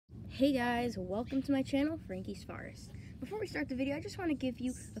Hey guys, welcome to my channel, Frankie's Forest. Before we start the video, I just want to give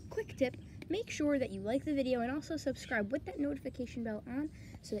you a quick tip. Make sure that you like the video and also subscribe with that notification bell on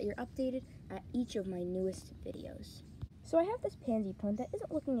so that you're updated at each of my newest videos. So I have this pansy plant that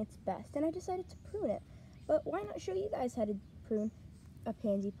isn't looking its best and I decided to prune it. But why not show you guys how to prune a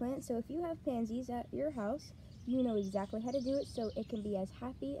pansy plant? So if you have pansies at your house, you know exactly how to do it so it can be as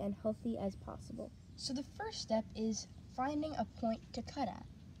happy and healthy as possible. So the first step is finding a point to cut at.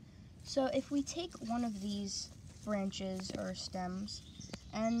 So if we take one of these branches or stems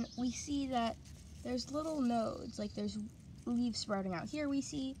and we see that there's little nodes, like there's leaves sprouting out here, we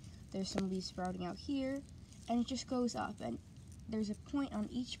see there's some leaves sprouting out here, and it just goes up, and there's a point on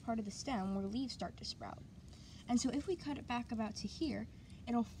each part of the stem where leaves start to sprout. And so if we cut it back about to here,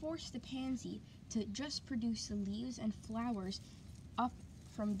 it'll force the pansy to just produce the leaves and flowers up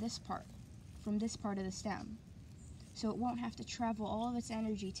from this part of the stem. So it won't have to travel all of its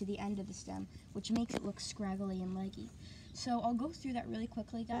energy to the end of the stem, which makes it look scraggly and leggy. So I'll go through that really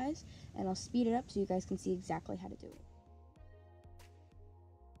quickly, guys, and I'll speed it up so you guys can see exactly how to do it.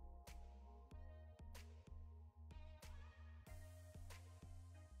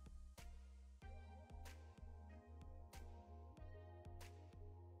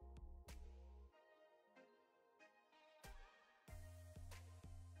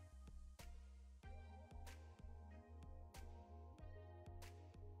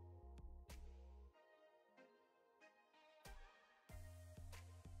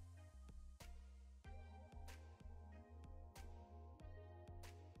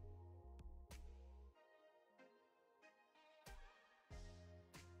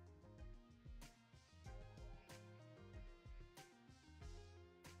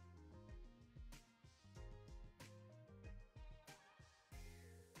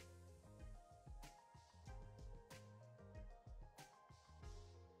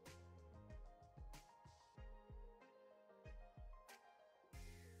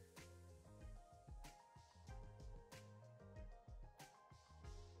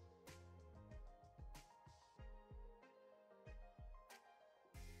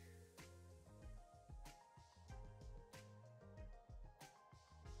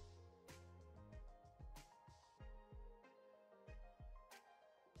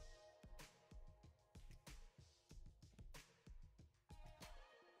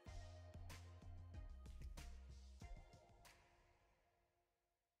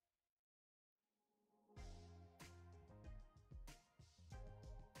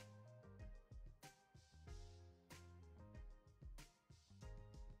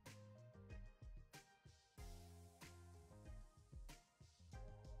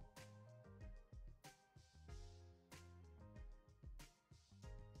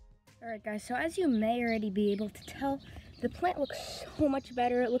 Alright guys, so as you may already be able to tell, the plant looks so much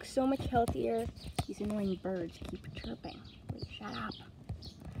better, it looks so much healthier. These annoying birds keep chirping. Please shut up.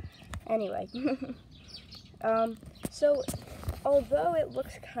 Anyway, so although it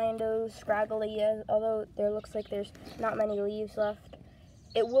looks kind of scraggly, although there looks like there's not many leaves left,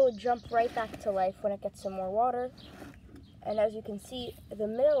 it will jump right back to life when it gets some more water. And as you can see, the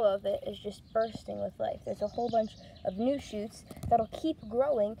middle of it is just bursting with life. There's a whole bunch of new shoots that'll keep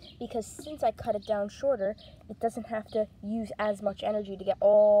growing because since I cut it down shorter, it doesn't have to use as much energy to get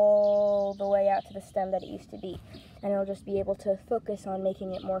all the way out to the stem that it used to be. And it'll just be able to focus on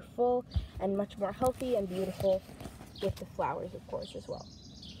making it more full and much more healthy and beautiful with the flowers, of course, as well.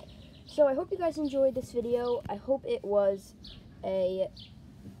 So I hope you guys enjoyed this video. I hope it was a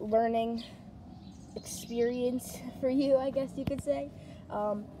learning experience for you, I guess you could say.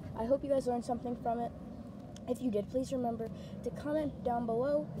 I hope you guys learned something from it. If you did, please remember to comment down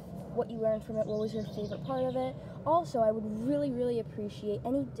below what you learned from it, what was your favorite part of it. Also, I would really appreciate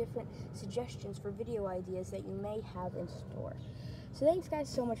any different suggestions for video ideas that you may have in store. So thanks guys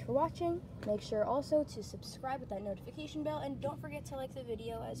so much for watching. Make sure also to subscribe with that notification bell, and don't forget to like the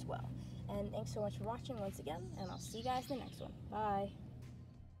video as well. And thanks so much for watching once again, and I'll see you guys in the next one. Bye.